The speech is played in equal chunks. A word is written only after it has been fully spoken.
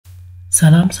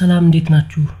ሰላም እንዴት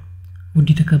ናችሁ? ውድ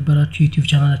የተከበራችሁ ዩቲዩብ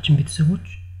ቻናላችን ቤተሰቦች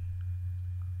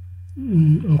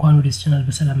እንኳን ወደዚህ ቻናል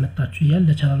በሰላም መጣችሁ ይላል።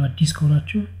 ለቻናሉ አዲስ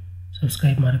ከሆናችሁ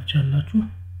ሰብስክራይብ ማድረግ ትችላላችሁ።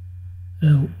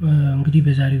 እንግዲህ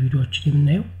በዛሬው ቪዲዮአችን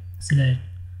የምናየው ስለ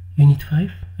ዩኒት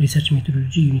 5 ሪሰርች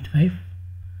ሜቶዶሎጂ ዩኒት 5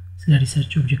 ስለ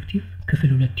ሪሰርች ኦብጀክቲቭ ክፍል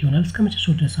 2 ይሆናል።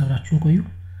 እስከመጨረሻው ድረስ አብራችሁን ቆዩ።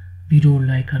 ቪዲዮውን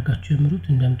ላይክ አድርጋችሁ ጀምሩት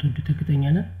እንደምትወዱት እርግጠኛ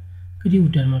ነን። እንግዲህ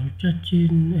ውድ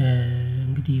አድማጮቻችን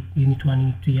እንግዲህ ዩኒት 1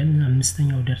 ዩኒት 2 ያለን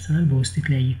አምስተኛው ደርሰናል። በውስጥ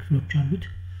የተለያየ ክፍሎች አሉት።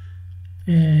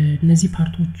 እነዚህ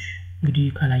ፓርቶች እንግዲህ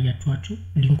ካላያችኋቸው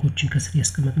ሊንኮችን ከስር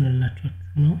ያስቀመጥንላችሁ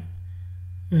ነው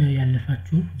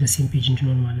ያለፋችሁ ዘሴም ፔጅ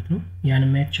እንድንሆን ማለት ነው። ያን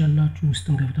ማየት ይችላልላችሁ።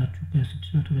 ውስጥም ገብታችሁ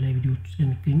ከ600 በላይ ቪዲዮዎች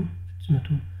ስለሚገኙ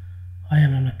 620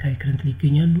 ምናምን አካባቢ ከረንት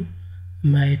ይገኛሉ።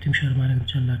 ማየትም ሼር ማድረግ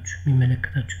ይችላልላችሁ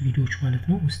የሚመለከታችሁ ቪዲዮዎች ማለት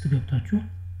ነው ውስጥ ገብታችሁ።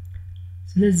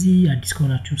 ስለዚህ አዲስ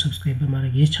ከሆናችሁ ሰብስክራይብ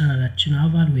በማድረግ የቻናላችን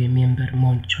አባል ወይም ሜምበር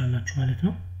መሆን ትችላላችሁ ማለት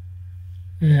ነው።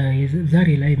 ዛሬ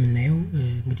ላይ የምናየው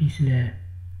እንግዲህ ስለ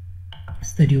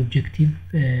ስተዲ ኦብጀክቲቭ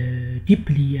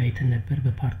ዲፕሊ አይተን ነበር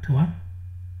በፓርት 1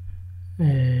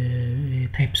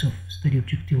 ታይፕስ ኦፍ ስተዲ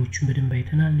ኦብጀክቲቮችን በደንብ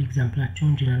አይተናል።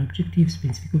 ኤግዛምፕላቸውን ጀነራል ኦብጀክቲቭ፣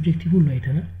 ስፔሲፊክ ኦብጀክቲቭ ሁሉ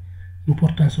አይተናል።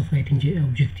 ኢምፖርታንስ ኦፍ ራይቲንግ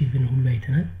ኦብጀክቲቭን ሁሉ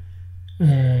አይተናል።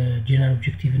 ጀነራል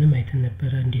ኦብጀክቲቭንም አይተን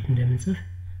ነበር እንዴት እንደምንጽፍ።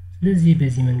 ስለዚህ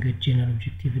በዚህ መንገድ ጀነራል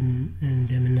ኦብጀክቲቭን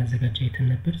እንደምናዘጋጅ አይተን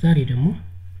ነበር። ዛሬ ደግሞ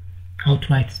how to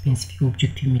write specific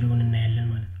objective የሚለውን እናያለን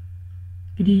ማለት ነው።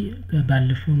 እንግዲህ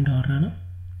ባለፈው እንዳወራነው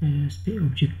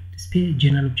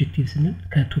ጀነራል ኦብጀክቲቭ ስንል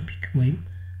ከቶፒክ ወይም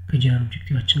ከጀነራል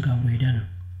ኦብጀክቲቫችን ጋር አብሮ ይሄዳል ነው።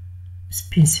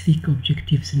 ስፔሲፊክ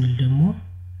ኦብጀክቲቭ ስንል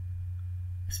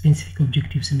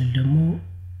ደግሞ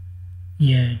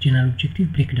የጀነራል ኦብጀክቲቭ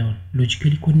ብሬክዳውን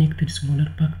ሎጂካሊ ኮኔክትድ ስሞለር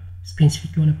ፓርት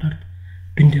ስፔሲፊክ የሆነ ፓርት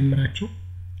ብንደምራቸው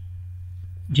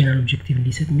ጀነራል ኦብጀክቲቭ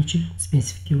ሊሰጥ የሚችል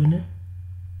ስፔሲፊክ የሆነ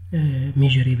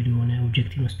ሜዠሬብል የሆነ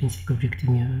ኦብጀክቲቭ ነው ስፔሲፊክ ኦብጀክቲቭ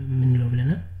የምንለው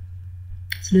ብለናል።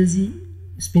 ስለዚህ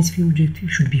specific objective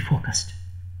should be focused.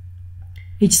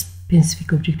 Each specific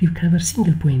objective covers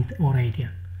single point or idea.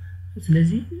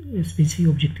 ስለዚህ specific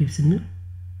objective ስንል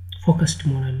focused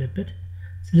መሆን አለበት።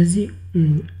 ስለዚህ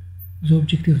the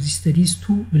objective of this study is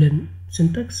to ብለን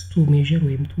ስንጠቅስ to measure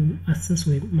ወይም to assess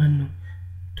ወይም ማን ነው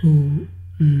to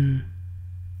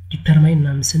determine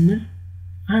ናም ስንል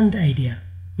አንድ አይዲያ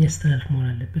የሚያስተላልፍ መሆን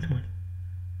አለበት ማለት ነው።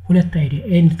 ሁለት አይዲያ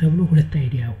ኤንድ ተብሎ ሁለት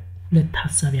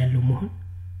ሐሳብ ያለው መሆን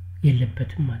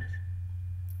የለበትም ማለት ነው።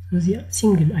 ስለዚህ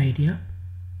ሲንግል አይዲያ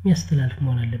የሚያስተላልፍ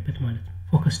መሆን አለበት ማለት ነው።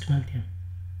 ፎከስድ ማለት ነው።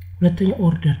 ሁለተኛው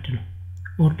ኦርደርድ ነው።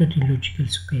 ኦርደርድ ኢን ሎጂካል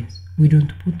ሲኩዌንስ we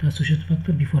don't put associated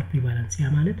factor before prevalence። ያ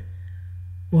ማለት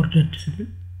ኦርደርድ ስንል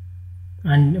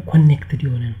ኮኔክትድ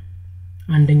የሆነ ነው።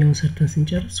 አንደኛውን ሰርተን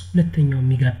ስንጨርስ ሁለተኛው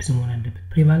የሚጋብዝ መሆን አለበት።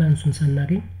 ፕሪቫላንሱን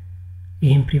ሳናገኝ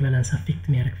ይሄን ፕሪቫላንስ አፌክት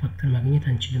የሚያደርግ ፋክተር ማግኘት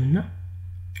አንችልምና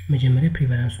መጀመሪያ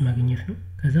ፕሪቫላንሱ ማግኘት ነው።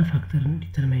 ከዛ ፋክተርን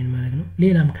ዲተርማይን ማድረግ ነው።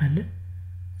 ሌላም ካለ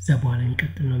እዛ በኋላ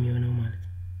የሚቀጥል ነው የሚሆነው ማለት ነው።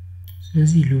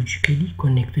 ስለዚህ ሎጂካሊ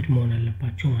ኮኔክትድ መሆን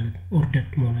አለባቸው ማለት ነው።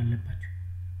 ኦርደርድ መሆን አለባቸው።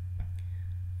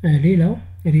 ሌላው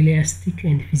ሪያሊስቲክ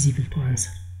ኤንድ ፊዚብል ቱ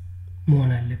አንሰር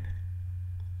መሆን አለበት።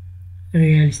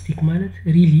 ሪያሊስቲክ ማለት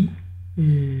ሪሊ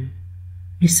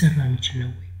ሊሰራ የሚችል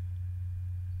ነው ወይ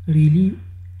ሪሊ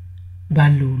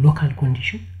ባለው ሎካል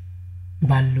ኮንዲሽን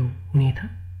ባለው ሁኔታ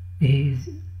ይሄ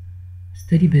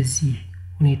ስተዲ በዚህ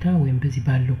ሁኔታ ወይም በዚህ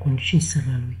ባለው ኮንዲሽን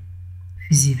ይሰራል ወይ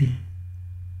ፊዚብል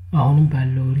አሁንም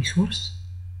ባለው ሪሶርስ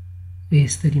ይሄ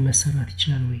ስተዲ መሰራት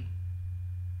ይችላል ወይ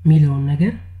ሚለውን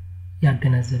ነገር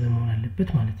ያገናዘበ መሆን አለበት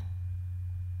ማለት ነው።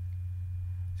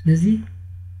 ስለዚህ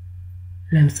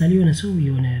ለምሳሌ የሆነ ሰው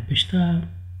የሆነ በሽታ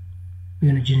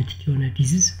የሆነ ጄኔቲክ የሆነ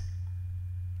ዲዚዝ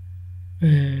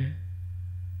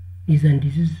የዛን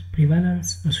ዲዚዝ ፕሪቫላንስ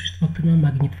አሶሺየትድ ፋክተር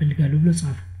ማግኘት ፈልጋለሁ ብሎ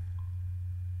ጻፈ።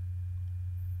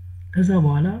 ከዛ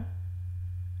በኋላ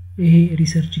ይሄ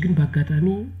ሪሰርች ግን በአጋጣሚ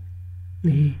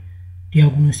ይሄ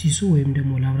ዲያግኖሲሱ ወይም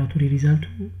ደግሞ ላቦራቶሪ ሪዛልቱ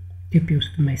ኢትዮጵያ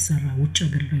ውስጥ የማይሰራ ውጭ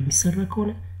ሀገር ላይ የሚሰራ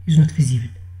ከሆነ is not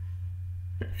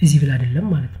feasible አይደለም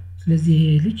ማለት ነው። ስለዚህ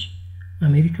ይሄ ልጅ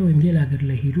አሜሪካ ወይም ሌላ ሀገር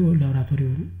ላይ ሄዶ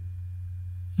ላቦራቶሪውን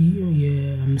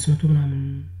የ500 ምናምን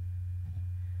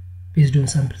based on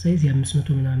sample size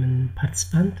የ500 ምናምን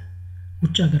ፓርቲሲፓንት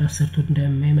ውጭ ሀገር አሰርቶ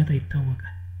እንደማይመጣ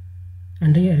ይታወቃል።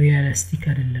 አንደኛ ሪያሊስቲክ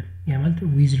አይደለም። ያ ማለት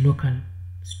with local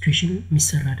situation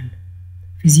የሚሰራ አይደለም።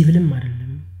 ፊዚብልም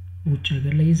አይደለም። ውጭ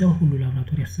ሀገር ላይ የዛው ሁሉ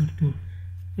ላቦራቶሪ አሰርቶ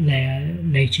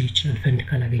ላይችል ይችላል ፈንድ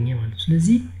ካላገኘ ማለት ነው።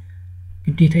 ስለዚህ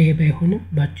ግዴታ ይሄ ባይሆንም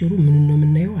ባጭሩ ምን ነው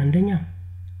የምናየው አንደኛ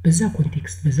በዛ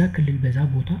ኮንቴክስት በዛ ክልል በዛ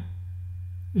ቦታ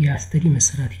ያ ስተዲ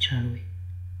መሰራት ይችላል ወይ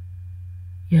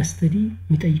ያ ስተዲ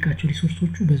የሚጠይቃቸው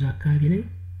ሪሶርሶቹ በዛ አካባቢ ላይ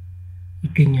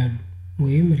ይገኛሉ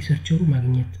ወይም ሪሰርቸሩ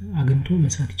ማግኘት አግኝቶ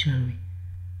መስራት ይችላል ወይ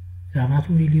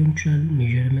ላቦራቶሪ ሊሆን ይችላል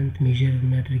ሜዠርመንት ሜዠር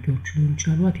የሚያደርገውች ሊሆን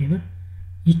ይችላል whatever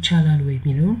ይቻላል ወይ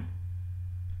የሚለውን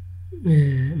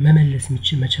መመለስ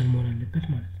መቻል መሆን አለበት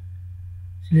ማለት ነው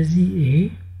ስለዚህ ይሄ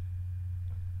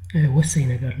ወሳኝ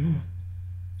ነገር ነው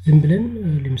ዝም ብለን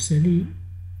ለምሳሌ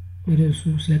ወደሱ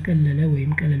ስለቀለለ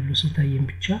ወይም ቀለል ብሎ ስለታየን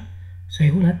ብቻ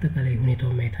ሳይሆን አጠቃላይ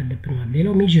ሁኔታውን ማየት አለብን ማለት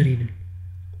ሌላው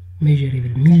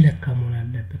ሜዠሬብል ሚለካ መሆን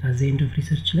አለበት at the end of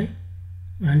research ላይ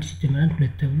አንድ ሲጀመር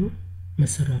ሁለት ተብሎ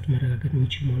መሰራቱ መረጋገጥ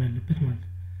የሚችል መሆን አለበት ማለት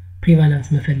ፕሪቫለንስ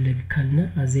መፈለግ ካልነ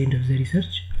at the end of the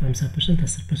research 50%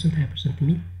 10% 20%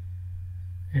 ሚል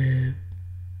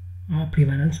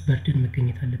ፕሪቫለንስ በርደን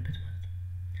መገኘት አለበት ማለት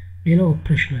ሌላው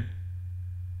ኦፕሬሽናል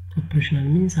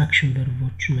means አክሽን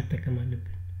ቨርቦችን መጠቀም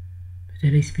አለብን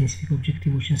በተለይ ስፔሲፊክ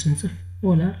ኦብጀክቲቮችን ስንጽፍ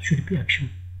all should be action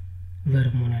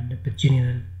verb መሆን አለበት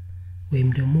ጀነራል ወይም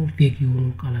ደግሞ ቬግ የሆኑ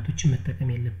ቃላቶችን መጠቀም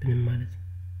የለብንም ማለት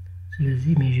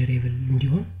ስለዚህ ሜዠሬብል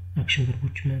እንዲሆን አክሽን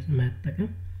ቨርቦችን መጠቀም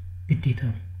ግዴታ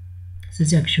ነው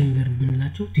ስለዚህ አክሽን ቨርብ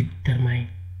ምንላቸው to determine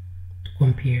to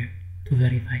compare to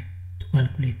verify to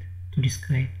calculate to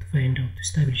describe to find out to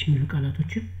establish የሚሉ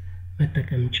ቃላቶችን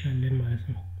መጠቀም እንችላለን ማለት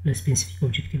ነው ለስፔሲፊክ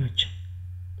ኦብጀክቲቫችን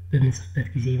በምንጽፍበት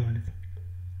ጊዜ ማለት ነው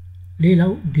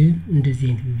ሌላው ግን እንደዚህ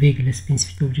አይነት ቬግ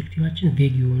ለስፔሲፊክ ኦብጀክቲቫችን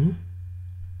ቬግ የሆኑ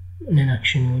ነን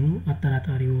አክሽን የሆኑ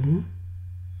አጠራጣሪ የሆኑ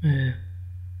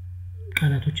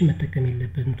ቃላቶችን መጠቀም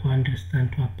የለብንም to understand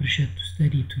to appreciate to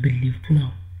study to believe to know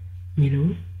የሚለው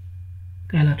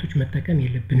ቃላቶች መጠቀም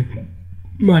የለብንም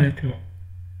ማለት ነው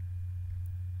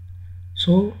ሶ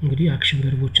እንግዲህ አክሽን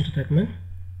ቨርቦችን ተጠቅመን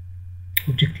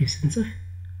ኦብጀክቲቭ ስንጽፍ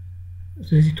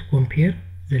ስለዚህ to compare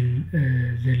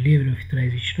the level of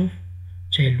utilization of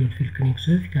childhood field clinics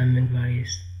among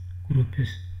various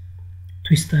groups to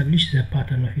establish the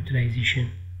pattern of utilization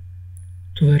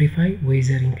to verify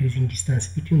whether increasing distance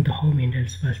between the home and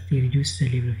health facility reduces the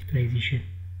level of utilization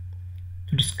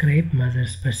to describe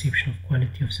mother's perception of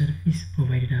quality of service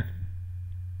provided at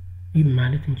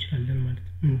ማለት እንችላለን ማለት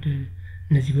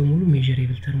እነዚህ በሙሉ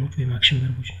ሜዠሬብል ተርሞች ወይም አክሽን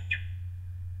ቨርቦች ናቸው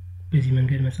በዚህ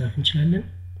መንገድ መጻፍ እንችላለን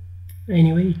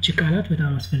anyway እቺ ቃላት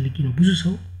በጣም አስፈልጊ ነው ብዙ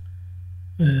ሰው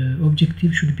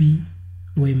objective should be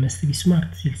ወይ must be smart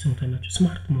ሲል ሰውታላችሁ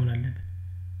smart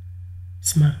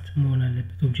መሆን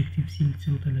አለበት objective ሲል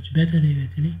ሰውታላችሁ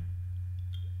በተለይ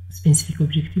specific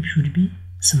objective should be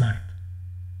smart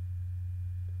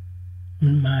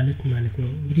ምን ማለት ነው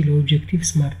እንግዲህ ለኦብጀክቲቭ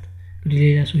ስማርት እንግዲህ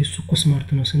ሌላ ሰው እኮ ስማርት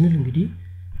ነው ስንል እንግዲህ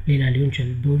ሌላ ሊሆን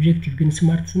ይችላል በኦብጀክቲቭ ግን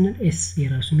ስማርት ስንል ኤስ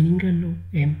የራሱ ሚኒንግ አለው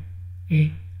ኤም ኤ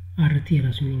አር ቲ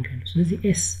የራሱ ሚኒንግ አለው ስለዚህ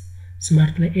ኤስ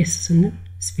ስማርት ላይ ኤስ ስንል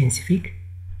ስፔሲፊክ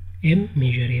ኤም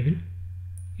ሜዠሬብል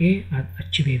ኤ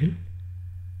አቺቬብል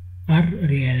አር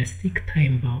ሪያሊስቲክ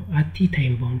ታይም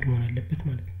ባውንድ መሆን አለበት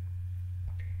ማለት ነው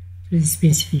ስለዚህ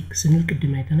ስፔሲፊክ ስንል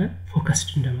ቅድም አይተናል ፎከስድ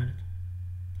እንደማለት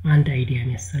አንድ አይዲያ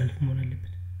የሚያስተላልፍ መሆን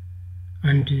አለበት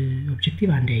አንድ ኦብጀክቲቭ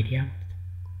አንድ አይዲያ ማለት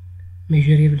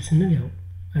ሜዠሬብል ስንል ያው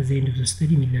at the end of the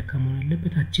study የሚለካ መሆን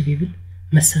አለበት አቺቬብል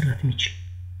መሰራት የሚችል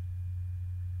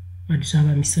አዲስ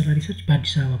አበባ የሚሰራ ሪሰርች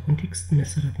በአዲስ አበባ ኮንቴክስት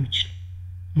መሰራት የሚችል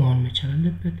መሆን መቻል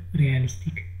አለበት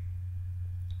ሪያሊስቲክ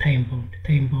ታይም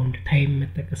ባውንድ ታይም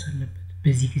መጠቀስ አለበት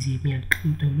በዚህ ጊዜ የሚያልቅ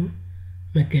ተብሎ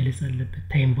መገለጽ አለበት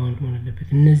ታይም ባውንድ መሆን አለበት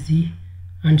እነዚህ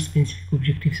አንድ ስፔሲፊክ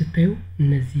ኦብጀክቲቭ ስታዩ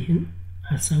እነዚህን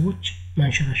ሐሳቦች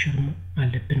ማንሸራሸር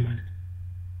አለብን ማለት ነው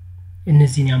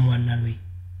እነዚህን ያሟላል ወይ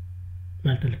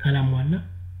ማለት ካላሟላ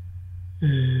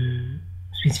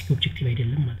ስፔሲፊክ ኦብጀክቲቭ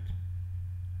አይደለም ማለት ነው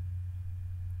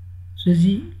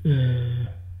ስለዚህ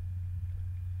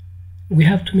we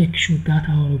have to make sure that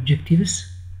our objectives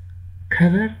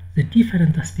cover the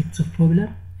different aspects of problem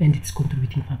and its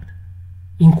contributing factor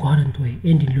in coherent way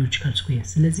and in logical sequence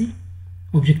ስለዚህ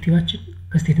ኦብጀክቲቫችን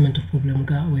ከስቴትመንት ኦፍ ፕሮብለም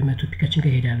ጋር ወይ ቶፒካችን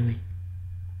ጋር ይሄዳል ወይ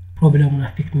ፕሮብለሙን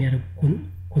አፌክት የሚያደርጉ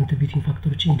ኮንትሪቢዩቲንግ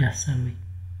ፋክተሮችን ይዳስሳል ወይ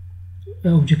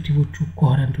ኦብጀክቲቮቹ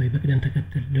ኮሄረንት ወይ በቅደም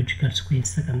ተከተል ሎጂካል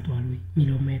ሲኩዌንስ ተቀምጠዋል ወይ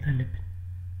ሚለው ማየት አለብን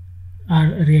አር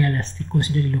ሪያሊስቲክ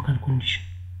ኮንሲደር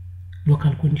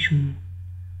ሎካል ኮንዲሽን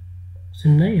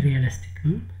ስናይ ሪያሊስቲክ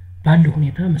ባለው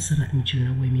ሁኔታ መሰራት የሚችል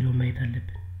ነው ወይ ሚለው ማየት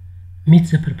አለብን meet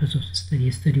the purpose of study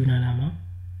የስተዲውን ዓላማ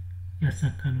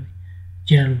ያሳካል ወይ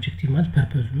ጀነራል ኦብጀክቲቭ ማለት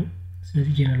ፐርፐዝ ነው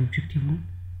ስለዚህ ጀነራል ኦብጀክቲቭን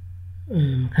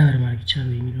ከቨር ማድረግ ይችላል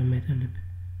ወይ ሚለው ማየት አለብን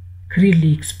clearly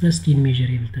expressed in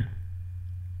measurable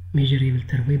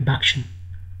term ወይ በአክሽን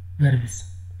verbs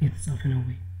የተጻፈ ነው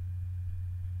ወይ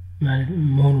ማለት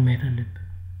መሆኑ ማየት አለብን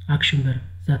action verb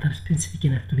that are specific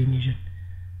enough to be measured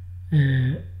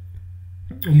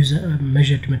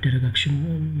measured መደረግ አክሽን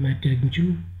መደረግ የሚችሉ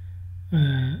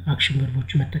አክሽን ቨርቦች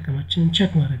መጠቀማችንን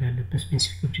ቼክ ማድረግ አለብን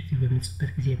ስፔሲፊክ ኦብጀክቲቭ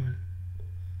በምንጽፍበት ጊዜ ማለት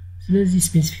ስለዚህ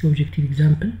ስፔሲፊክ ኦብጀክቲቭ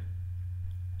ኤግዛምፕል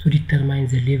to determine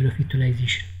the level of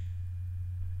utilization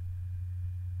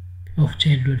of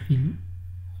child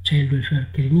welfare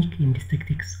clinic in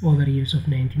statistics over years of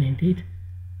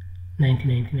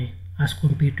 1998-1999 as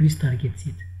compared with target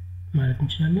set ማለት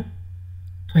እንችላለን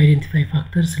to identify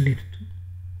factors related to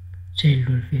child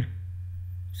welfare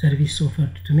service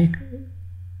offered to make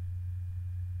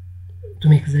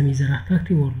them either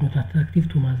attractive or not attractive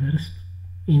to mothers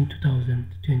in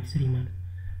 2023 ማለት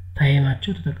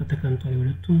ታይማቸው ተቀምጧል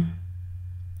ሁለቱም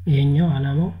ይሄኛው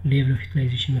አላማው ሌቭል ኦፍ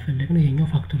ዩቲላይዜሽን መፈለግ ነው ይሄኛው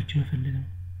ፋክተሮች መፈለግ ነው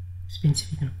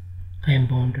ስፔሲፊክ ነው ታይም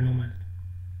ባውንድ ነው ማለት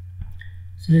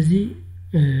ስለዚህ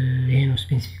ይሄ ነው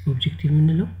ስፔሲፊክ ኦብጀክቲቭ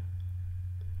የምንለው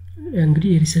እንግዲህ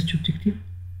የሪሰርች ኦብጀክቲቭ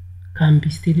can be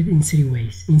stated in three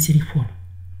ways in three form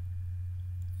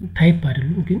ታይፕ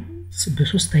አይደለም ግን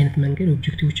በሶስት አይነት መንገድ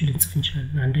ኦብጀክቲቮችን ልንጽፍ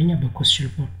እንችላለን አንደኛ በኮስችን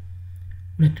ፎርም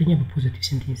ሁለተኛ በፖዚቲቭ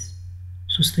ሴንቴንስ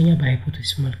ሶስተኛ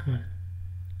በሃይፖቴሲስ መልክ ማለት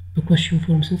በኮስችን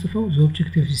ፎርም ስንጽፈው the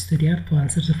objective of the study are to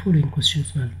answer the following questions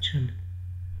ማለት እንችላለን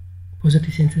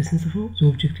positive sentence ስንጽፈው the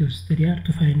objective of the study are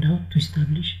to find out to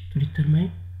establish to determine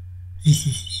this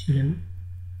is ብለን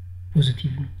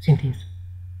positive sentence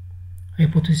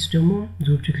hypothesis ደግሞ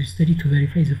the objective of the study to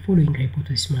verify the following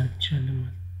hypothesis ማለት እንችላለን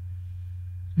ማለት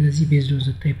ስለዚህ based on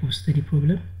the type of study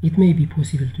problem it may be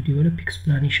possible to develop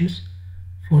explanations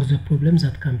for the problems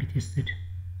that can be tested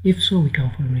if so we can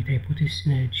formulate hypothesis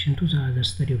in addition to the other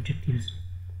study objectives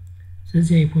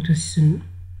ስለዚህ hypothesisን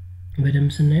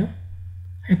በደንብ ስናየው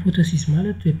hypothesis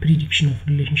ማለት the prediction of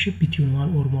relationship between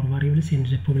one or more variables and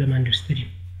the problem under study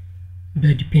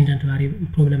በዲፔንደንት ቫሪየብል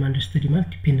problem under study ማለት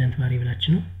ዲፔንደንት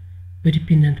ቫሪየብላችን ነው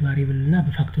በዲፔንደንት ቫሪየብል እና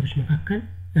በፋክተሮች መካከል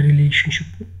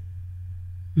ሪሌሽንሺፕ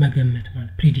መገመት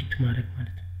ማለት ፕሪዲክት ማድረግ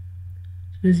ማለት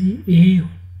ስለዚህ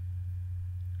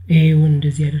ይሄውን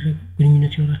እንደዚህ ያደረገ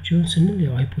ግንኙነት ይኖራቸውን ስንል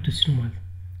ያው ሃይፖቴሲስ ነው ማለት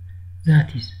that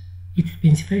is it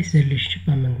specifies the relationship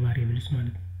among variables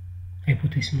ማለት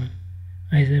ሃይፖቴሲስ ማለት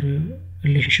either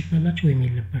relationship አላቸው ወይም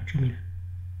የለባቸው ማለት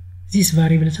these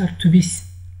variables are to be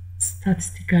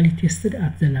statistically tested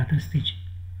at the later stage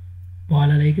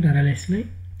በኋላ ላይ ግን አናላይሲስ ላይ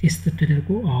ቴስት ተደርጎ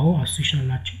አዎ አሶሲሽን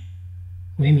አላቸው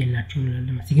ወይም የላቸው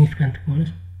እንላለን ሲግኒፊካንት ከሆነ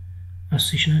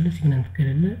አሶሲሽን አለ ሲግኒፊካንት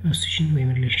ከሌለ አሶሲሽን ወይም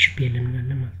ሪሌሽንሺፕ የለም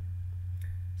እንላለን ማለት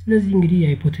ስለዚህ እንግዲህ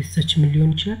ሃይፖቴሲሳችን ምን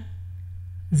ሊሆን ይችላል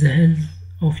the health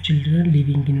of children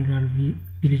living in rural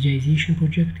villagization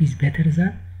project is better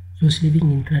than those living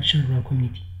in traditional rural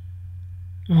community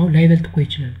አሁን ላይበልጥ እኮ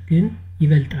ይችላል ግን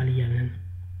ይበልጣል እያለን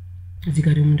እዚህ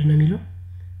ጋር ደግሞ ምንድነው የሚለው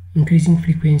increasing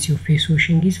frequency of face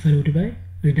washing is followed by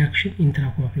reduction in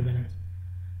trachoma prevalence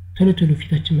ቶሎ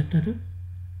ፊታችን መታጠብ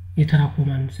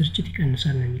የተራኮማን ስርጭት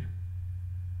ይቀንሳል ነው የሚለው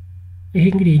ይሄ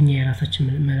እንግዲህ የኛ የራሳችን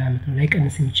መላምት ነው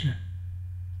ላይቀንስም ይችላል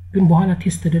ግን በኋላ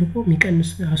ቴስት ተደርጎ የሚቀንስ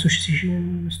አሶሲሽን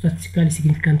ስታቲስቲካሊ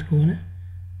ሲግኒፊካንት ከሆነ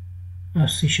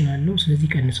አሶሲሽን አለው ስለዚህ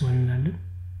ይቀንሰዋል እንላለን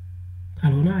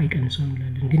ካልሆነ አይቀንሰውም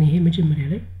እንላለን ግን ይሄ መጀመሪያ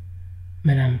ላይ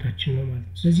መላምታችን ነው ማለት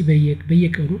ስለዚህ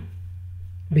በየቀኑ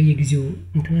በየጊዜው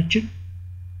እንትናችን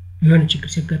የሆነ ችግር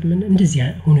ሲያጋጥመን እንደዚህ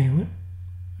ሆኖ ይሆን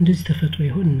እንደዚህ ተፈጥሮ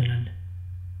ይሆን እንላለን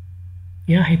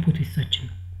ያ ሃይፖቴሲሳችን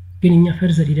ነው ግን እኛ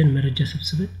ፈርዘር ሄደን መረጃ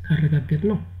ሰብስበን ካረጋገጥ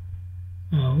ነው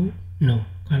አዎ ነው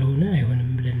ካልሆነ አይሆንም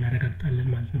ብለን እናረጋግጣለን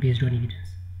ማለት ነው based on evidence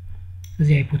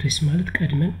ስለዚህ ሃይፖቴሲስ ማለት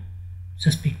ቀድመን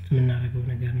ሰስፔክት የምናደርገው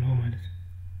ነገር ነው ማለት ነው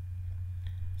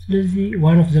ስለዚህ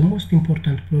one of the most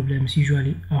important problems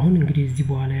usually አሁን እንግዲህ እዚህ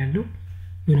በኋላ ያለው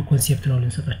የሆነ ኮንሴፕት ነው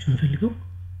ልንሰጣችሁ እንፈልገው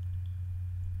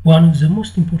one of the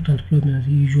most important problems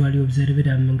usually observed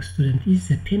among students is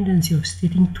the tendency of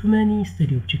stating too many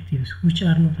study objectives which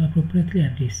are not appropriately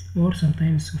addressed or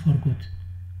sometimes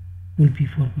will be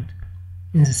forgot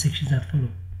in the sections that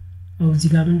follow እዚህ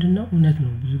ጋር ምንድነው እውነት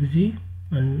ነው ብዙ ጊዜ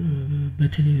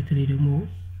በተለይ ደግሞ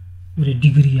ወደ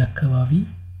ዲግሪ አካባቢ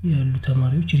ያሉ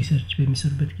ተማሪዎች ሪሰርች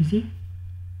በሚሰሩበት ጊዜ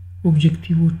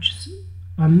ኦብጀክቲቮች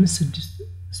 5-6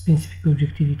 ስፔሲፊክ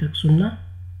ኦብጀክቲቭ ይጠቅሱና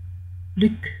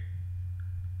ልክ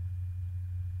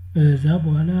እዛ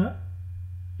በኋላ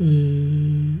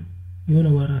የሆነ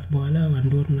ወራት በኋላ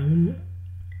አንድ ወር ምናምን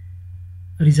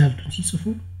ሪዛልቱን ሲጽፉ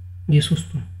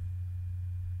የሶስቱን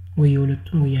ወይ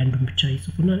የሁለቱን ወይ አንዱን ብቻ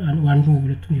ይጽፉና አንዱን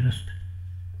ሁለቱን ይረሱታል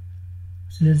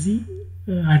ስለዚህ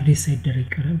አዲስ ሳይደረግ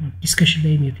ይቀራል ዲስከሽን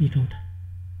ላይ ይተውታል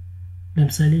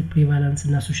ለምሳሌ ፕሪቫለንስ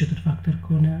እና አሶሺየትድ ፋክተር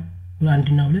ከሆነ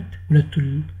አንድና ሁለቱን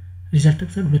ሪዛልት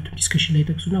ጠቅሰው ሁለቱን ዲስከሽን ላይ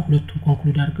ጠቅሱና ሁለቱን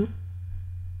ኮንክሉድ አድርገው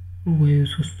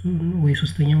ወይ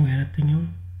ሶስተኛው ወይ አራተኛው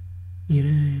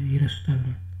ይረሱታል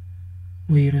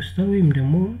ወይም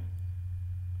ደግሞ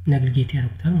ነግሊጌት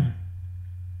ያደርጉታል ማለት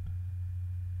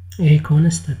ይሄ ከሆነ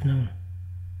ስህተት ነው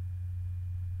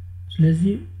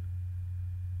ስለዚህ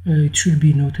it should be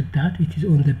noted that it is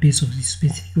on the basis of this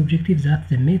specific objective that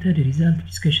the method result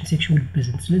discussion section will be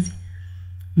present ስለዚህ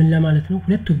ምን ለማለት ነው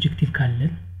ሁለት ኦብጀክቲቭ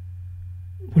ካለን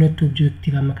ሁለት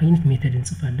ኦብጀክቲቭ አማካኝነት ሜተድ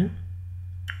እንጽፋለን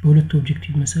በሁለት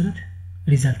ኦብጀክቲቭ መሰረት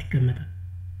ሪዛልት ይቀመጣል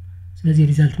ስለዚህ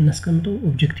ሪዛልት እናስቀምጠው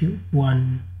ኦብጀክቲቭ 1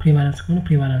 ፕሪቫለንስ ከሆነ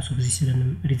ፕሪቫለንስ ኦፍ ዚስ ስለንም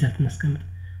ሪዛልት እናስቀምጥ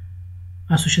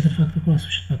አሶሺየትድ ፋክተር ከሆነ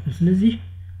አሶሺየትድ ፋክተር ስለዚህ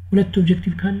ሁለት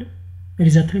ኦብጀክቲቭ ካለ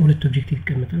ሪዛልት ላይ ሁለት ኦብጀክቲቭ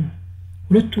ይቀመጣል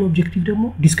ሁለቱን ኦብጀክቲቭ ደግሞ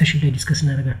ዲስከሽን ላይ ዲስከስ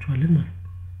እናደርጋቸዋለን ማለት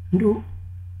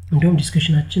እንደውም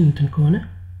ዲስከሽናችን እንትን ከሆነ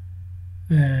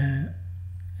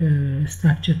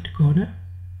ስትራክቸርድ ከሆነ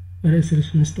ርዕስ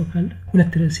እንስጠው ካለ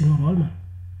ሁለት ርዕስ ይኖረዋል ማለት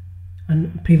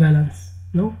ፕሪቫለንስ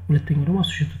ነው ሁለተኛው ደግሞ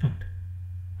አሶሺየትድ ፋክተር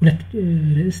ሁለት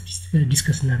ርዕስ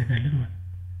ዲስከስ እናደርጋለን ማለት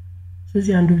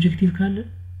ስለዚህ አንድ ኦብጀክቲቭ ካለ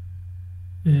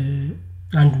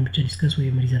አንዱን ብቻ ዲስከስ ወይ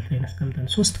ሪዛልት ላይ እናስቀምጣለን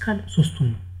ሶስት ካለ ሶስቱን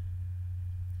ነው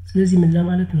ስለዚህ ምን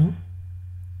ለማለት ነው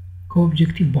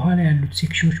ከኦብጀክቲቭ በኋላ ያሉት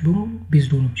ሴክሽኖች በሙሉ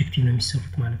ቤዝድ ኦን ኦብጀክቲቭ ነው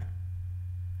የሚሰሩት ማለት ነው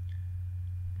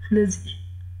ስለዚህ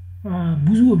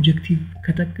ብዙ ኦብጀክቲቭ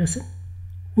ከተጠቀሰን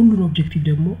ሁሉን ኦብጀክቲቭ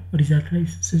ደግሞ ሪዛልት ላይ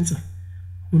ስንጽፍ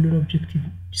ሁሉን ኦብጀክቲቭ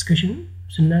ዲስከሽን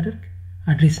ስናደርግ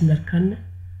አድሬስ እናደርጋለን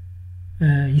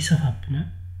ይሰፋብናል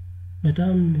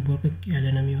በጣም ወርቅ ያለ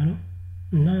ነው የሚሆነው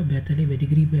እና በተለይ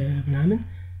በዲግሪ በምናምን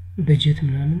በጀት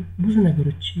ምናምን ብዙ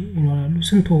ነገሮች ይኖራሉ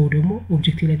ስንተው ደግሞ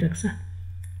ኦብጀክቲቭ ላይ ጠቅሰህ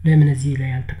ለምን እዚህ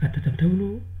ላይ አልተካተተም ተብሎ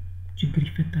ችግር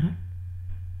ይፈጠራል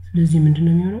ስለዚህ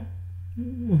ምንድነው የሚሆነው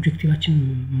ኦብጀክቲቫችን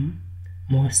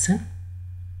መወሰን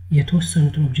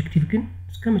የተወሰኑትን ኦብጀክቲቭ ግን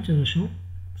እስከ መጨረሻው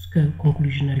እስከ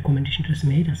ኮንክሉዥን እና ሪኮሜንዴሽን ድረስ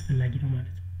መሄድ አስፈላጊ ነው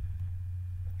ማለት ነው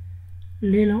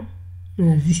ሌላው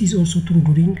this is also true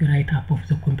during write up of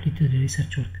the completed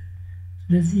research work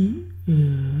ስለዚህ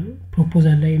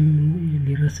ፕሮፖዛል ላይ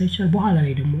ሊረሳ ይችላል በኋላ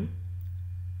ላይ ደግሞ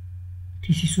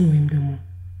ቲሲሱን ወይም ደግሞ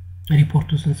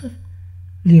ሪፖርቱን ስንጽፍ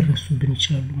ሊረሱብን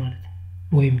ይችላሉ ማለት ነው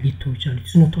ወይም ሊተው ይችላሉ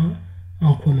it's not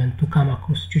uncommon to come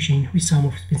across situation with some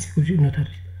of specific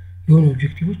notaries የሆኑ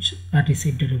ኦብጀክቲቮች አድሬስ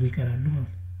ሳይደረጉ ይቀራሉ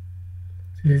ማለት ነው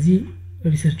ስለዚህ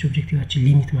ሪሰርች ኦብጀክቲቫችን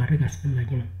ሊሚት ማድረግ አስፈላጊ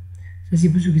ነው ስለዚህ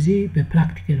ብዙ ጊዜ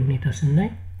በፕራክቲካል ሁኔታ ስናይ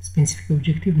ስፔሲፊክ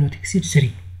ኦብጀክቲቭ ኖት ኤክሲድ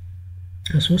 3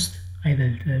 ከ3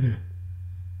 አይበልጥም ነው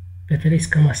በተለይ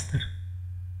እስከ ማስተር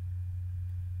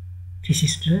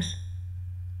ቲሲስ ድረስ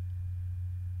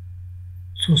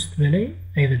 3 በላይ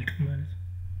አይበልጥም ማለት ነው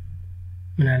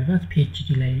ምናልባት ፒኤችዲ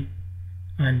ላይ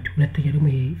አንድ ሁለተኛ ደግሞ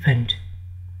ይሄ ፈንድ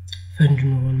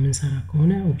ኖሮን ምን ሰራ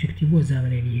ከሆነ ኦብጀክቲቭ ወዛ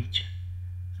በላይ ሊሄድ ይችላል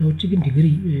ሰዎች ግን ዲግሪ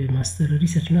ማስተር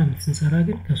ሪሰርች እና ምንሰራ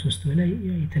ግን ከ3 በላይ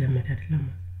የተለመደ አይደለም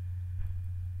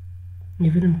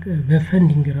ኢቭንም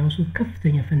በፈንዲንግ ራሱ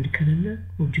ከፍተኛ ፈንድ ከሌለ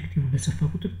ኦብጀክቲቭ በሰፋ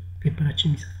ቁጥር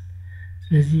ፔፐራችን ይሰፋል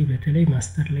ስለዚህ በተለይ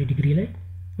ማስተር ላይ ዲግሪ ላይ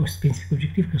ስፔሲፊክ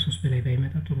ኦብጀክቲቭ ከ3 በላይ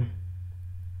ባይመጣ ጥሩ ነው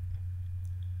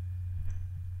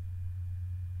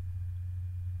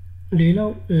ሌላው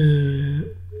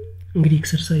እንግዲህ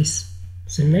ኤክሰርሳይዝ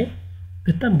ስናይ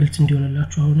በጣም ግልጽ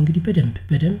እንዲሆንላችሁ አሁን እንግዲህ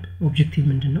በደንብ ኦብጀክቲቭ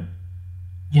ምንድነው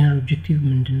ጀነራል ኦብጀክቲቭ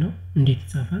ምንድነው እንዴት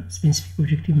ይጻፋል ስፔሲፊክ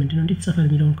ኦብጀክቲቭ ምንድነው እንዴት ይጻፋል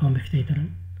የሚለውን ካሁን በፊት አይተናል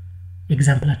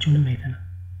ኤግዛምፕላቸውንም አይተናል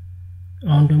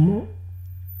አሁን ደግሞ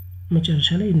መጨረሻ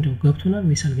ላይ እንደው ገብቶናል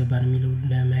ወይስ አልገባንም የሚለው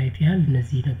ለማየት ያህል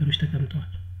እነዚህ ነገሮች ተቀምጠዋል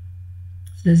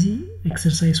ስለዚህ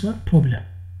ኤክሰርሳይዝ 1 ፕሮብለም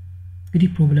እንግዲህ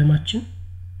ፕሮብለማችን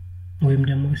ወይም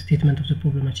ደግሞ ስቴትመንት ኦፍ ዘ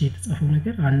ፕሮብለማችን የተጻፈው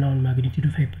ነገር unknown magnitude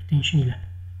of hypertension ይላል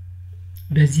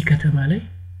በዚህ ከተማ ላይ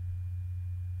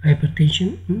ሃይፐርቴንሽን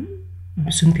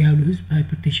ስንት ያሉ ህዝብ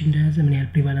ሃይፐርቴንሽን እንደያዘ ምን ያህል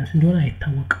ፕሪቫለንስ እንደሆነ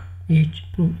አይታወቅም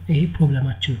ይሄ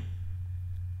ፕሮብለማችን ነው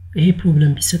ይሄ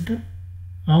ፕሮብለም ቢሰጠን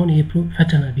አሁን ይሄ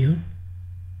ፈተና ቢሆን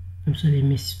ለምሳሌ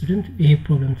ኤምኤስ ስቱደንት ይሄ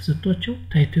ፕሮብለም ተሰጥቷቸው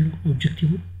ታይትሉ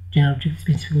ኦብጀክቲቭ ጀነራል ኦብጀክቲቭ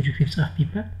ስፔሲፊክ ኦብጀክቲቭ ጻፍ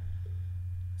ቢባል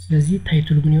ስለዚህ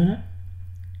ታይትሉ ምን ይሆናል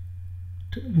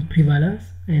prevalence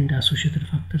and associated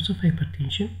factors of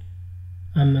hypertension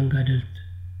among adults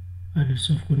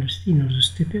of University in North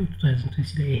Step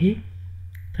 2020 ላይ ይሄ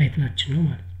ታይትላችን ነው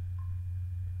ማለት ነው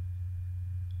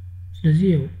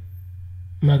ስለዚህ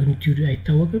ማግኒቲዩድ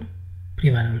አይታወቅም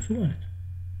ፕሪቫለንሱ ማለት ነው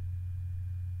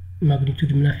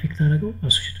ማግኒቲዩድ ምን አፌክት አደረገው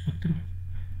associated factor ነው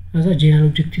ከዛ ጀነራል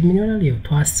ኦብጀክቲቭ ምን ይሆናል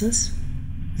to assess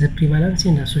the prevalence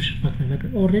and associated factor በቃ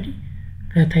ኦሬዲ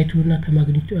ከታይትሉና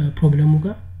ከማግኒቲዩድ ፕሮብለሙ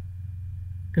ጋር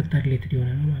ቀጥታ ሪሌትድ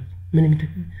ይሆናል ማለት ነው ምንም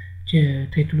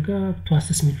ታይትሉ ጋር to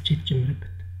assess ሚል ብቻ የተጨመረበት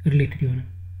ሪሌትድ ይሆናል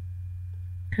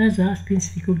ከዛ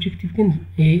ስፔሲፊክ ኦብጀክቲቭ ግን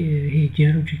ይሄ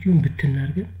ጀነራል ኦብጀክቲቭን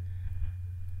ብትናርገን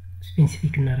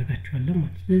ስፔሲፊክ እናረጋቸዋለን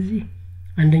ማለት ስለዚህ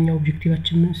አንደኛው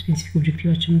ኦብጀክቲቫችን ስፔሲፊክ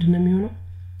ኦብጀክቲቫችን ምንድነው የሚሆነው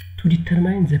to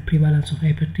determine the prevalence of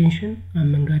hypertension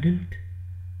among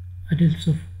adults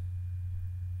of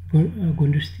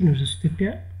University North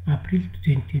Ethiopia April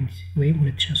 2020 ወይም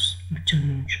 2023 ብቻ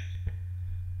ነው እንችላለን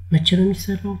መቼ ነው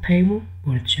የሚሰራው ታይሙ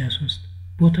 2023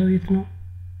 ቦታው የት ነው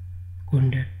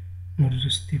ጎንደር ኖርዝ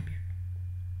ኢትዮጵያ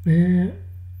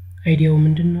አይዲያው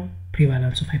ምንድነው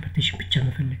ፕሪቫላንስ ኦፍ ሃይፐርቴንሽን ብቻ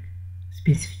መፈለግ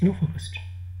ስፔሲፊክ ነው ፎከስድ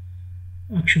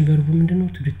አክሽን ቨርቡ ምንድነው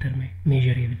to determine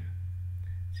measurable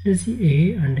ስለዚህ ይሄ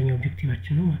አንደኛው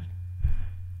ኦብጀክቲቫችን ነው ማለት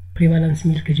ፕሪቫላንስ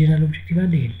ሚል ከጀነራል ኦብጀክቲቭ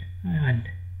አለ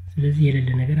ስለዚህ የሌለ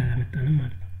ነገር አላመጣንም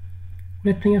ማለት ነው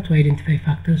ሁለተኛው to identify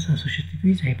factors associated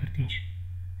with hypertension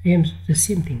ይሄም the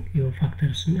same thing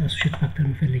factors associated factor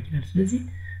መፈለግ ይላል ስለዚህ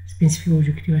ስፔሲፊክ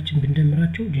ኦብጀክቲቫችን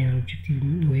ብንደምራቸው ጀነራል ኦብጀክቲቭ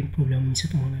ወይም ፕሮብሌም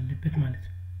የሚሰጥ መሆን አለበት ማለት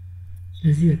ነው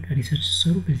ስለዚህ በቃ ሪሰርች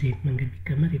ሰሩ በዚህ መንገድ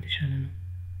ቢቀመጥ የተሻለ ነው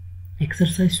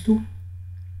exercise 2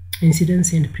 incidence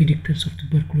and predictors of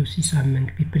tuberculosis among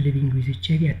people living with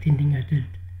HIV attending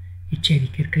adult HIV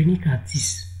care clinic at this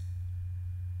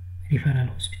referral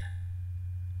hospital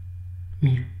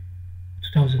ሚል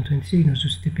 2023 ነው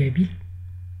ሶስት ቢል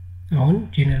አሁን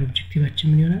ጀነራል ኦብጀክቲቫችን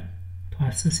ምን ይሆናል to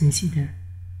assess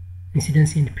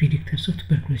incidence and predictors of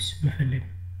tuberculosis መፈለግ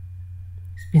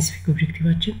ስፔሲፊክ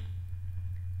ኦብጀክቲቫችን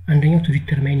አንደኛው to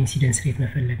determine incidence rate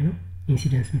መፈለግ ነው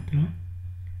incidence ምትለው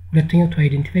ሁለተኛው to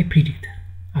identify predictor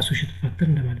associated factor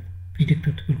እንደማለት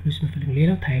predictor tuberculosis መፈለግ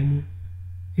ሌላው ታይሙ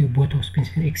ቦታው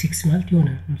ስፔሲፊክ x6 ማለት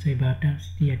ይሆናል ለምሳሌ ባህርዳር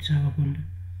ሲቲ አዲስ አበባ ጎንደር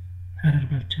ሐረር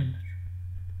ማለት ይችላል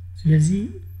ስለዚህ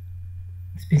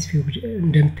ስፔሲፊክ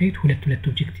እንደምታዩት ሁለት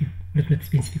ኦብጀክቲቭ ሁለት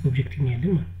ስፔሲፊክ ኦብጀክቲቭ ነው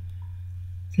ያለን ማለት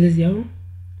ስለዚህ አሁን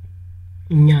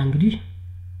እኛ እንግዲህ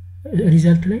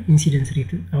ሪዛልት ላይ ኢንሲደንስ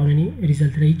ሬት አሁን እኔ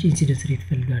ሪዛልት ላይ ኢንሲደንስ ሬት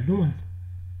ፈልጋለሁ ማለት ነው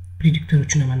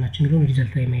ፕሪዲክተሮቹ እና ማናቸው የሚለውን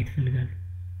ሪዛልት ላይ ማየት ፈልጋለሁ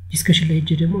ዲስከሽን ላይ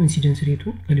ደግሞ ኢንሲደንስ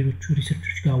ሬቱን ከሌሎቹ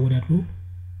ሪሰርቾች ጋር አወዳድሮ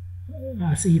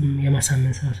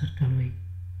የማሳመን ስራ ሰርቷል ወይ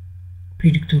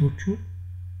ፕሪዲክተሮቹ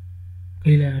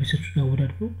ከሌላ ሪሰርቾች ጋር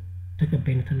አወዳድሮ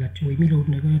ተቀባይነት አላቸው ወይ የሚለውን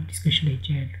ነገር ዲስከሽን ላይ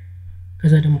ያያል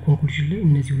ከዛ ደግሞ ኮንክሉዥን ላይ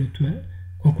እነዚህ ሁለቱ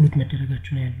ኮንክሉድ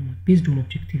መደረጋቸው ነው ያለው ቤዝድ ኦን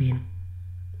ኦብጀክቲቭ ነው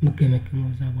መገመገም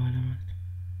ወዛ በኋላ ማለት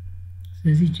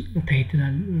ስለዚህ ታይትል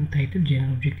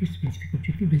ጀነራል ኦብጀክቲቭ ስፔሲፊክ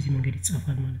ኦብጀክቲቭ በዚህ መንገድ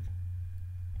ይጻፋል ማለት ነው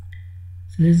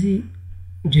ስለዚህ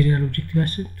ጀነራል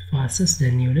ኦብጀክቲቫችን to assess the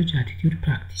knowledge attitude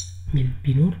practice ሚል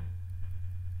ቢኖር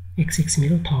x6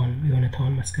 ሚለው ታውን የሆነ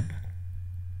ታውን ማስገባት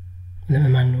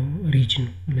ለማን ነው ሪጅን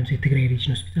ነው ለምሳሌ ትግራይ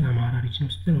ሪጅን ሆስፒታል አማራ ሪጅን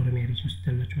ሆስፒታል ኦሮሚያ ሪጅን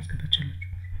ሆስፒታል ናቸው ማስገባት ይችላል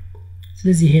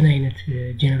ስለዚህ ይሄን አይነት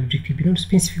ጀነራል ኦብጀክቲቭ ቢኖር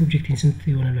ስፔሲፊክ ኦብጀክቲቭ ስንት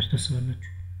ይሆናል ብላችሁ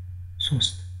ታስባላችሁ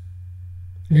 3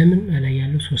 ለምን ላይ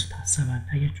ያለው 3 ሐሳብ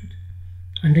አያችሁት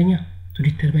አንደኛ to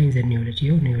determine the knowledge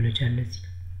ይሄው knowledge አለ እዚህ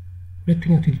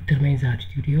ሁለተኛው to determine the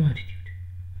attitude ይሄው attitude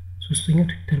ሶስተኛው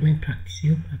to determine practice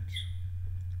ይሄው practice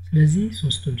ስለዚህ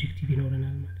 3 ኦብጀክቲቭ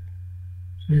ይኖረናል ማለት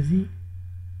ስለዚህ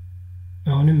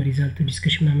አሁንም ሪዛልት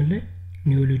ዲስከሽን ምናምን ላይ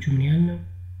knowledge ምን ያህል ነው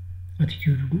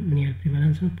attitude ምን ያህል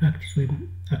ፕሪቫላንስ ነው practice ወይም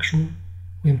አክሽኑ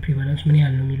ወይም ፕሪቫላንስ ምን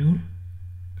ያህል ነው የሚለው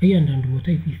ከእያንዳንዱ ቦታ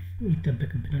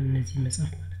ይጠበቅብናል እነዚህ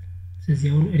መጻፍ ማለት ስለዚህ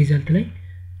አሁን ሪዛልት ላይ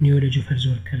knowledge of further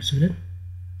workers ብለን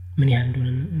ምን ያህል እንደሆነ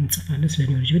እንጽፋለን ስለ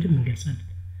knowledge በደንብ እንገልጻለን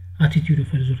attitude of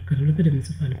further workers ብለን በደንብ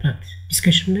እንጽፋለን practice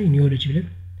ዲስከሽን ላይ knowledge ብለን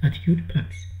attitude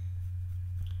practice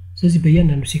ስለዚህ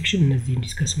በእያንዳንዱ ሴክሽን እነዚህ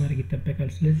ዲስከስ ማድረግ ይጠበቃል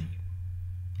ስለዚህ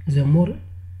the more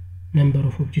number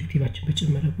of objectiveችን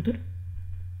በጨመረ ቁጥር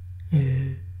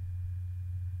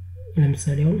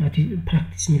ለምሳሌ አሁን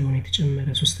practice የሚለውን የተጨመረ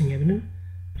ሶስተኛ ብለን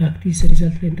practice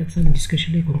result ላይ እንጠቅሳለን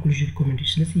ዲስከሽን ላይ conclusion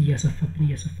recommendation ስለዚህ እያሰፋብን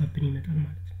ይመጣል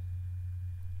ማለት ነው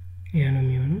ያ ነው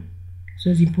የሚሆነው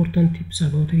ስለዚህ important tips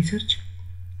about research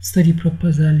study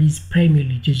proposal is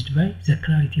primarily judged by the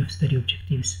clarity of study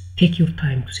objectives take your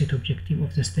time to set objective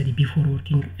of the study before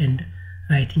working and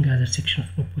writing other section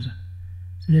of proposal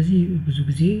ስለዚህ ብዙ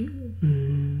ጊዜ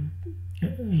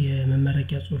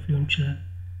የመመረቂያ ጽሁፍ ሊሆን ይችላል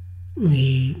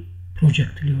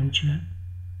ፕሮጀክት ሊሆን ይችላል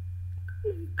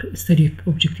study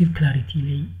objective clarity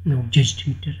ላይ ነው judged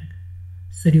የሚደረግ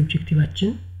study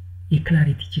objectiveችን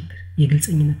የክላሪቲ ችግር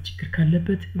የግልጽኝነት ችግር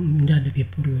ካለበት እንዳለ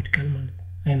ፔፐሩ ይወድቃል ማለት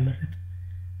አይመረጥም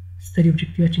study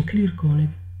objectiveችን ክሊር ከሆነ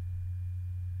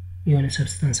የሆነ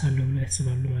ሰብስታንስ አለው ብለው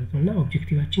ያስባሉ ማለት ነውና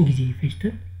ኦብጀክቲቫችን ጊዜ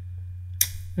ይፈጅተን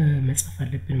መጻፍ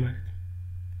አለብን ማለት ነው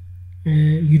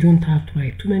you don't have to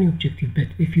write too many objectives but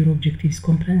if your objective is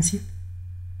comprehensive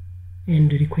and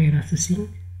require assessing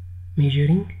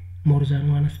measuring more than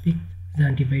one aspect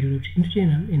than divided object into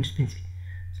general and specific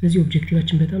ስለዚህ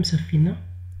ኦብጀክቲቫችን በጣም ሰፊና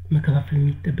መከፋፈል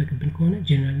የሚጠበቅብን ከሆነ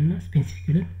ጀነራል እና ስፔሲፊክ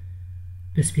ብለን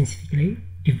በስፔሲፊክ ላይ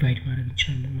ዲቫይድ ማድረግ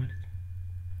እንችላለን ማለት ነው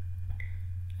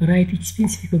write each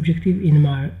specific objective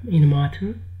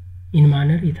in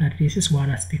manner it addresses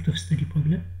one aspect of study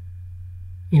problem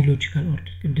in logical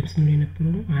order ቅድም ስንል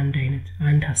የነበረው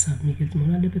አንድ ሐሳብ የሚገልጽ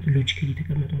መሆን አለበት ሎጂካሊ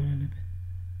ተቀመጠ መሆን አለበት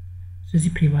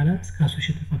ስለዚህ ፕሪቫላንስ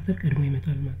ከአሶሺየትድ ፋክተር ቀድሞ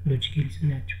ይመጣል ማለት ሎጂካሊ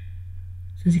ስናያቸው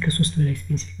ስለዚህ ከሶስት በላይ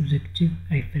ስፔሲፊክ ኦብጀክቲቭ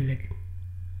አይፈለግም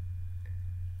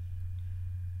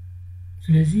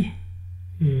ስለዚህ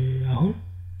አሁን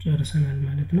ጨርሰናል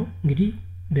ማለት ነው እንግዲህ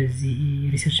በዚህ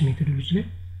ሪሰርች ሜቶዶሎጂ ላይ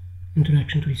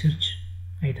ኢንትሮዳክሽን ቱ ሪሰርች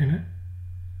አይተናል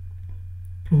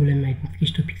ፕሮብለም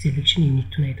አይደንቲፊኬሽን ቶፒክ ሴሌክሽን ዩኒት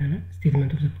 2 አይተናል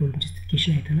ስቴትመንት ኦፍ ዘ ፕሮብለም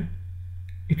ጀስቲፊኬሽን አይተናል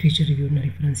ሊትሬቸር ሪቪው እና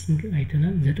ሪፈረንሲንግ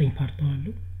አይተናል 9 ፓርት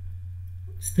አለው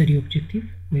ስተዲ ኦብጀክቲቭ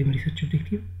ወይም ሪሰርች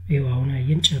ኦብጀክቲቭ ይሄው አሁን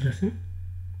አየን ጨረስን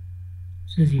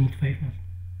ስለዚህ ዩኒት 5 ማለት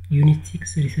ዩኒት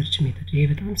 6 ሪሰርች ሜቶድ ይሄ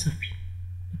በጣም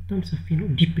ሰፊ ነው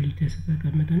ዲፕሊ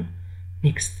ተሰቀመጠ ነው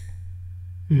ኔክስት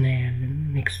እናያለን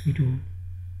ኔክስት ቪዲዮ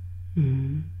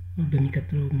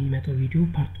በሚቀጥለው የሚመጣው ቪዲዮ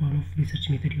ፓርት 1 ኦፍ ሪሰርች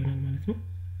ሜቶድ ይሆናል ማለት ነው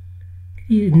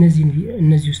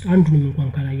እነዚህ ውስጥ አንዱንም እንኳን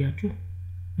ካላያችሁ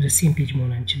ሴም ፔጅ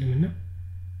መሆን አንችልምና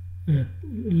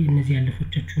እነዚህ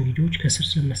ያለፎቻችሁን ቪዲዮዎች ከስር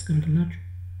ስለማስቀምጥላችሁ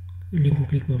ሊንኩን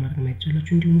ክሊክ በማድረግ ማየት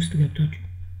ትችላላችሁ እንዲሁም ውስጥ ገብታችሁ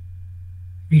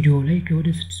ቪዲዮ ላይ ከወደ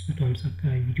 650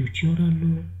 አካባቢ ቪዲዮዎች ይኖራሉ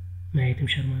ማየትም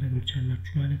ሼር ማድረግ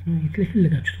ትችላላችሁ ማለት ነው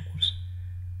የፈለጋችሁት ኮርስ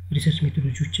ሪሰርች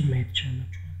ሜቶዶሎጂዎችን ማየት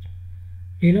ትችላላችሁ ማለት ነው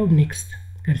ሌላው ኔክስት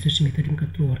ከሪሰርች ሜቶድም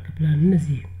ቀጥሎ ወርክ ፕላን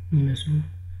እነዚህ የሚመስሉ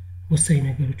ወሳኝ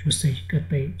ነገሮች ወሳኝ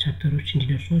ቀጣይ ቻፕተሮች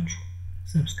እንዲደርሷችሁ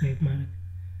ሰብስክራይብ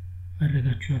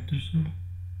ማድረጋችሁን አትርሱ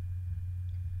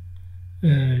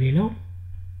ሌላው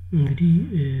እንግዲህ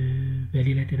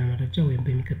በሌላ ጤና መረጃ ወይም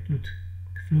በሚቀጥሉት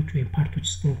ክፍሎች ወይም ፓርቶች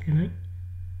እስከንገናኝ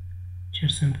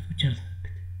ቸር ሰንብቱ